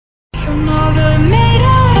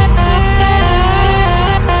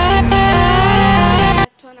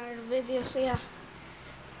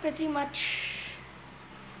pretty much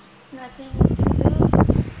nothing to do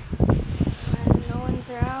when no one's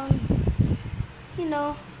around. You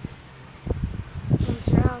know, no one's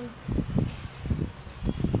around.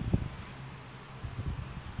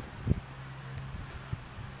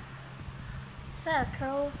 Is that a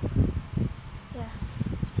crow? Yeah,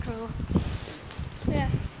 it's a crow. Yeah.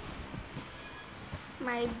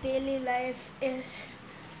 My daily life is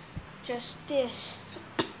just this.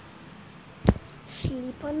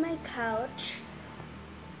 Sleep on my couch,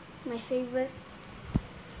 my favorite,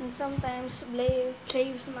 and sometimes play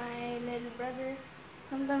with my little brother.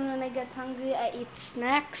 Sometimes when I get hungry, I eat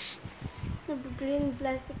snacks. The green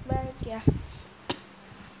plastic bag, yeah.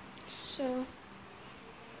 So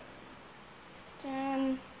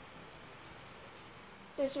then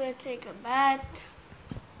this is where I take a bath.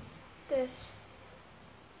 This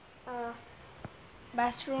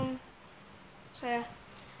bathroom. So yeah,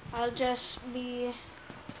 I'll just be,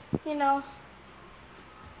 you know,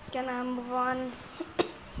 gonna move on.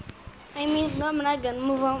 I mean, no, I'm not gonna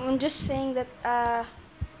move on. I'm just saying that,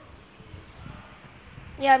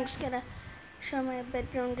 yeah, I'm just gonna show my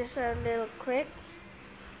bedroom just a little quick.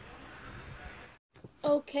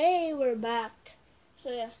 Okay, we're back.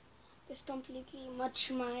 So yeah, this completely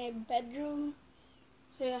much my bedroom.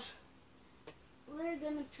 So yeah, we're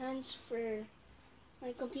gonna transfer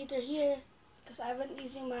my computer here because I've been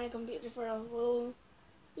using my computer for a whole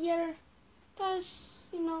year. Because,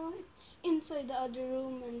 you know, it's inside the other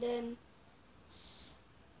room and then,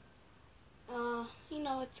 you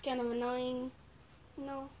know, it's kind of annoying, you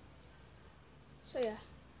know. So yeah.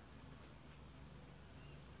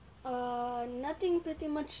 Nothing pretty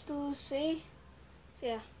much to say. So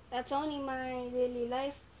yeah, that's only my daily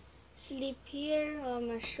life. Sleep here. I'm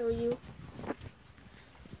gonna show you.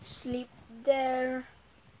 Sleep there.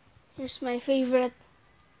 Here's my favorite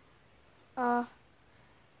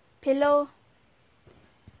pillow.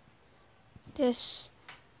 This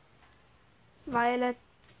violet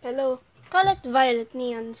pillow. Call it violet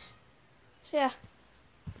neons. So yeah,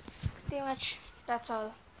 pretty much that's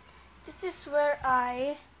all. This is where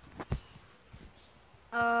I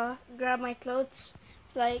grab my clothes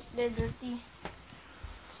like they're dirty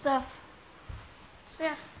stuff. So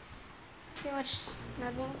yeah, pretty much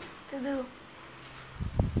nothing to do.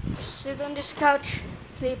 Sit on this couch,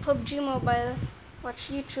 play PUBG Mobile, watch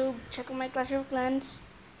YouTube, check on my Clash of Clans.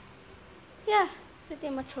 Yeah, pretty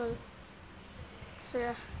much all. So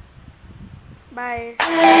yeah, bye.